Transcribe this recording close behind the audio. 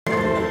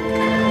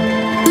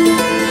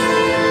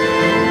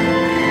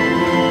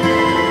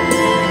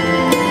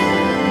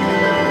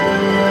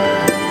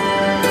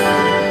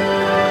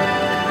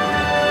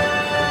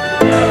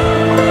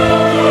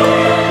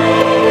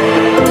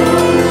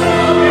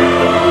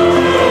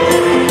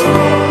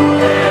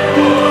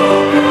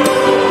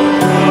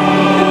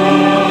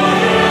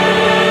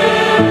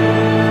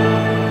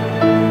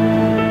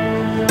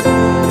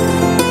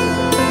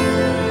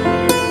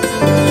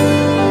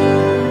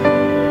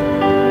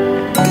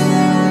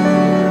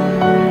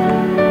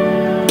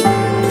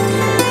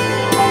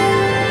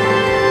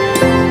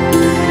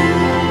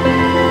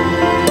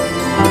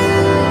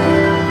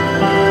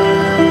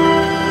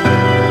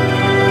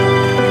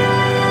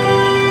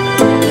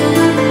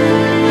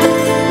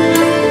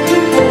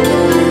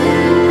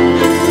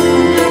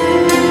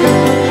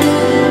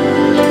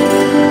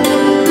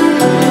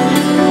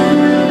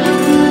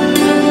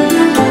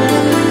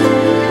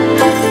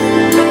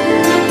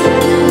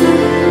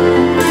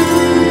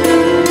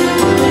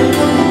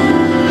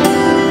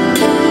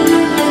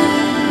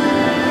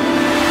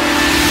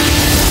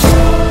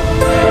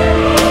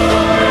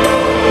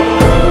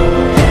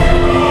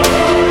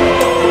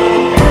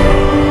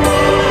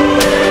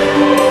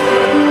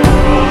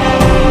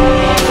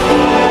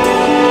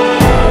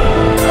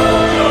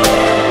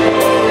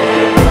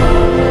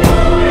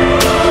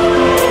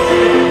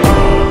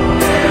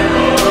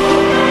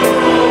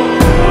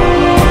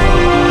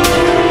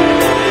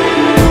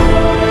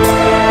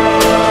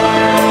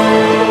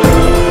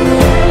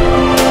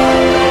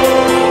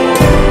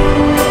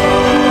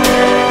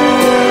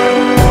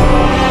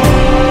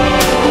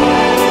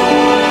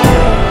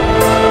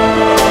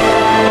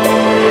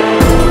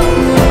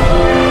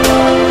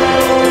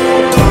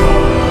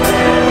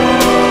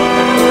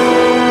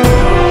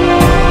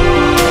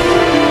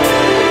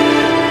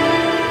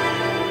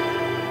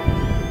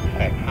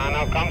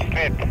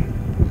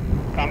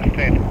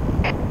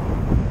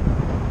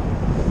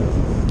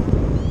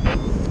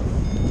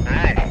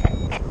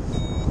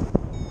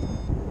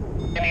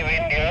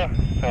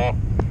so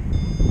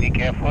be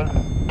careful.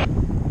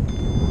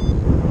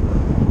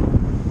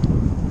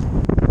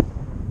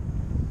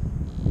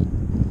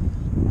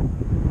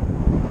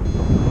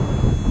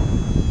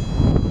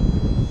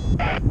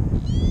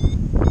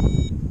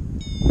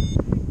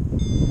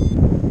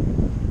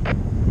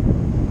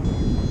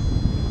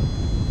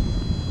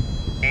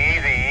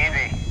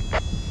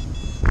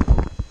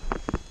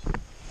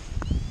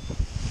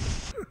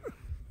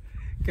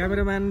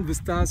 Cameraman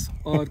Vistas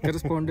और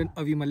correspondent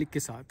अवी मलिक के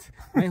साथ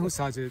मैं हूँ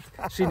साजिद,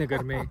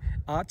 श्रीनगर में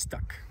आज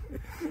तक.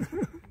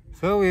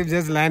 So we've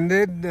just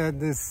landed at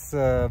this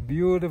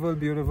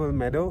beautiful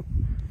meadow.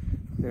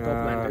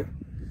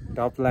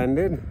 Top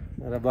landed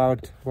at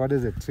about, what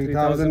is it,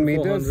 3,000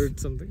 meters?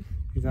 Something.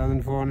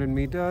 3,400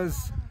 meters.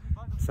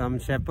 Some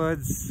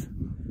shepherds,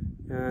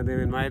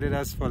 they've invited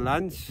us for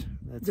lunch.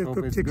 Let's hope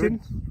it's chicken.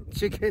 Good.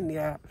 Chicken,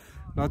 yeah.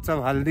 Lots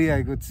of haldi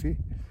I could see.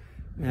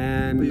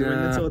 And we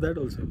saw that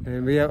also.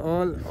 And we are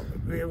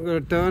going to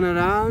turn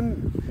around,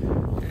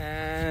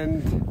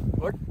 and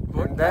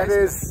that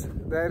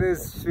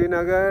is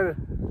Srinagar,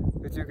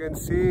 which you can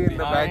see in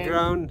the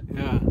background.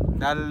 Yeah.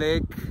 Dal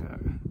Lake,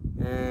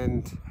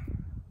 and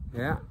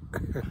yeah,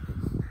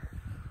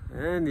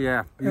 and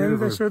yeah,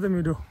 beautiful. And show the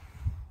meadow.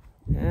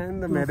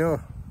 And the meadow.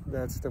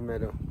 That's the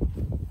meadow.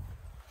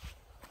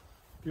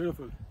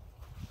 Beautiful.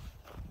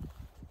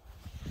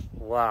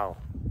 Wow,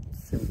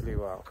 simply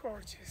wow.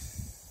 Gorgeous.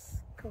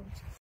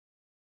 Gorgeous.